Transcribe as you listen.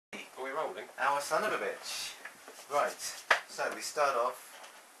rolling. Our son of a bitch. Right, so we start off,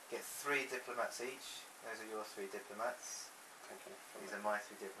 get 3 diplomats each. Those are your 3 diplomats. Thank you. These are my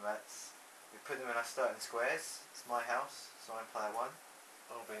 3 diplomats. We put them in our starting squares. It's my house, so I'm player 1.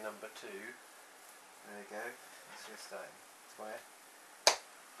 I'll be number 2. There we go. That's your starting square.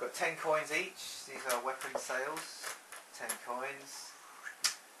 Got 10 coins each. These are weapon sales. 10 coins.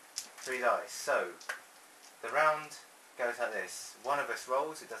 3 dice. So, the round goes like this. One of us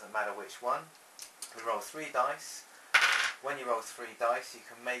rolls, it doesn't matter which one. We roll 3 dice. When you roll 3 dice, you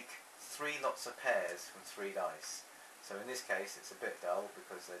can make 3 lots of pairs from 3 dice. So in this case, it's a bit dull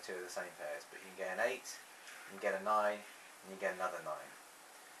because they're 2 of the same pairs. But you can get an 8, you can get a 9, and you can get another 9.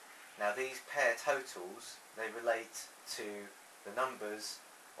 Now these pair totals, they relate to the numbers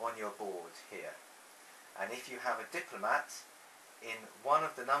on your board here. And if you have a diplomat in one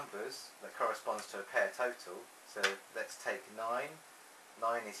of the numbers that corresponds to a pair total, so let's take 9.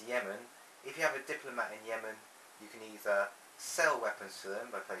 9 is Yemen. If you have a diplomat in Yemen, you can either sell weapons to them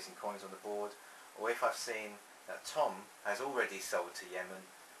by placing coins on the board, or if I've seen that Tom has already sold to Yemen,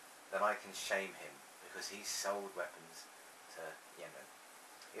 then I can shame him because he's sold weapons to Yemen.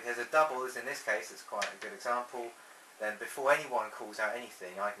 If there's a double, as in this case, it's quite a good example, then before anyone calls out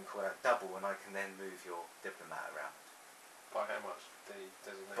anything, I can call out double and I can then move your diplomat around. By how much? The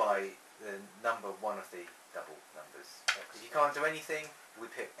designated? By the number one of the double numbers. If you can't do anything, we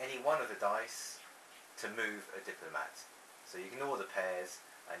pick any one of the dice to move a diplomat. So you ignore the pairs,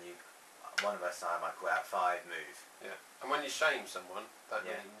 and you, one of us, I might call out 5, move. Yeah. And when you shame someone, that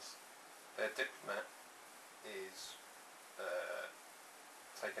Yeah. means their diplomat is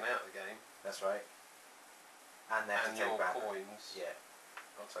taken out of the game. That's right. And they have to your take back. coins Yeah.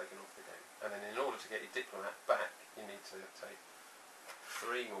 are taken off the game. And then in order to get your diplomat back, you need to take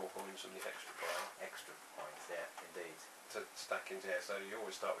 3 more coins from the extra pile. Extra points, yeah, indeed. To stack into here. So you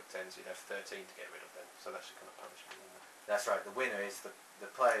always start with 10, so you'd have 13 to get rid of them. So that's your kind of punishment, isn't it? That's right. The winner is the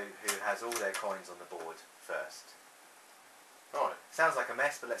player who has all their coins on the board first. Right. Sounds like a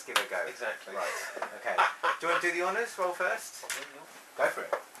mess, but let's give it a go. Exactly. Right. Okay. Do you want to do the honours? Roll first. Go for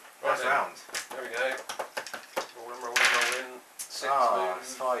it. Right First then. round. There we go. Roll in. 6 Ah, moves.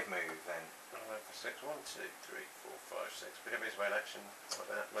 it's 5 move then. Roll over 6. 1, 2, 3, 4, 5, 6. But here's where action like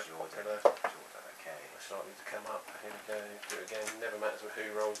that. Most popular. Jordan, okay. We're starting to come up. Here we go. Do it again. Never matters who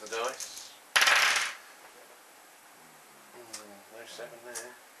rolls the dice. No 7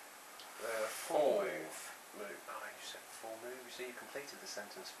 there. 4 move. Oh, you said 4 move. You see, you completed the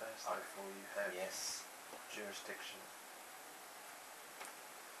sentence first before you had Yes. jurisdiction.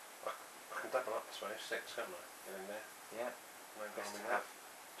 I can double up, I suppose. 6, can't I? Get in there. Yeah. No Best harm in to that. have.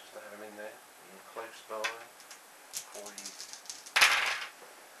 Just to have him in there. Close by. Poised.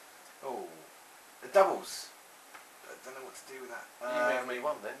 Oh, the doubles. I don't know what to do with that. You move me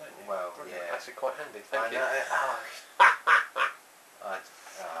 1 then, don't you? Well, Brilliant. yeah. That's quite handy. I Thank you. know.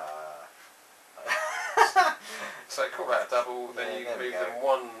 So call that a double, then Yeah, you there we move go. them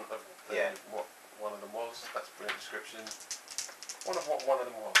one of the, Yeah. what one of them was. That's a brilliant description. One of what one of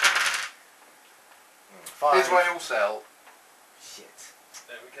them was. 5. Israel sell. Shit.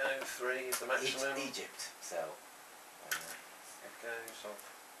 There we go. 3 is the maximum. Egypt. Sell. It goes off.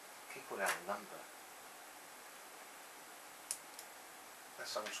 Can you call out a number?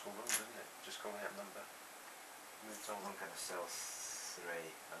 That's old school rules, isn't it? Just calling out a number. Moves on. I'm going to sell 3.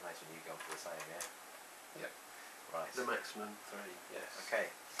 I imagine you go for the same, yeah? Yep. Right. The maximum 3. Yes.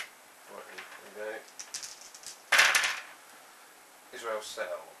 Okay. Right. There we go. Israel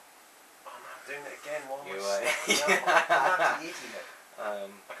sell. Oh no, I'm doing it again. Why am You I are. I'm an idiot.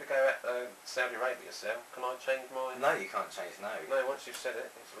 I could go at Saudi Arabia sell. Can I change mine? No, you can't change no. No, once you've said it,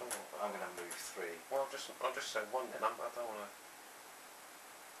 it's wrong. I'm going to move 3. Well, I'll just say 1 then. I don't want to.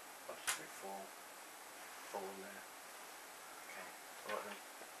 I'll just do 4. 4 in there. Okay. Right then.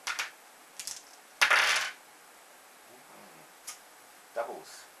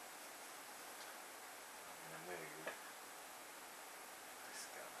 Doubles. I'm going to move this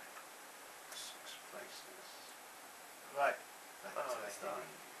guy. 6 places. Right. Back Oh, to the start.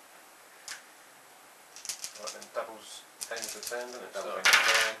 Right then, doubles end the turn, doesn't it? Double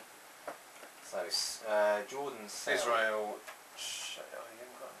Starting So, Jordan's Israel. Oh, you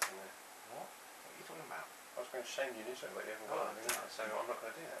haven't got anything there. What? What are you talking about? I was going to shame you in Israel, but you haven't got anything there, so I'm not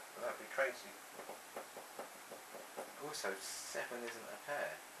going to do that. That would be crazy. Also, 7 isn't a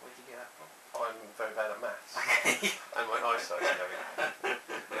pair. Where'd you get that from? I'm very bad at maths. Okay. And my eyesight's going.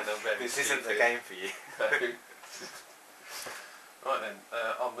 And I'm very This isn't the stupid. game for you. Right then,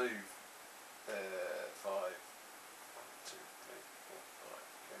 I'll move 5, 1, 2, 3, 4, 5.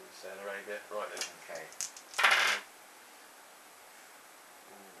 Going to Saudi Arabia. Right then. Okay.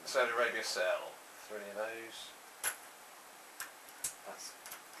 Saudi Arabia sell. 3 of those. That's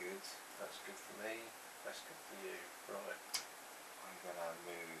good. That's good for me. That's good for you. Right. I'm gonna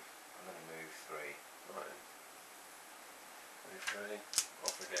move 3. Right. Move 3.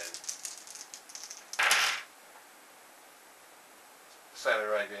 Off again. Saudi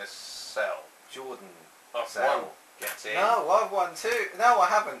Arabia sell. Jordan. Off Sell. 1. Get in. No, I've won 2. No, I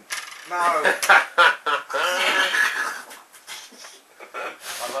haven't. No.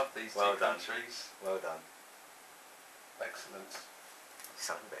 I love these Well two done. countries. Well done. Excellent.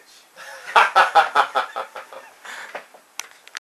 Son of a bitch.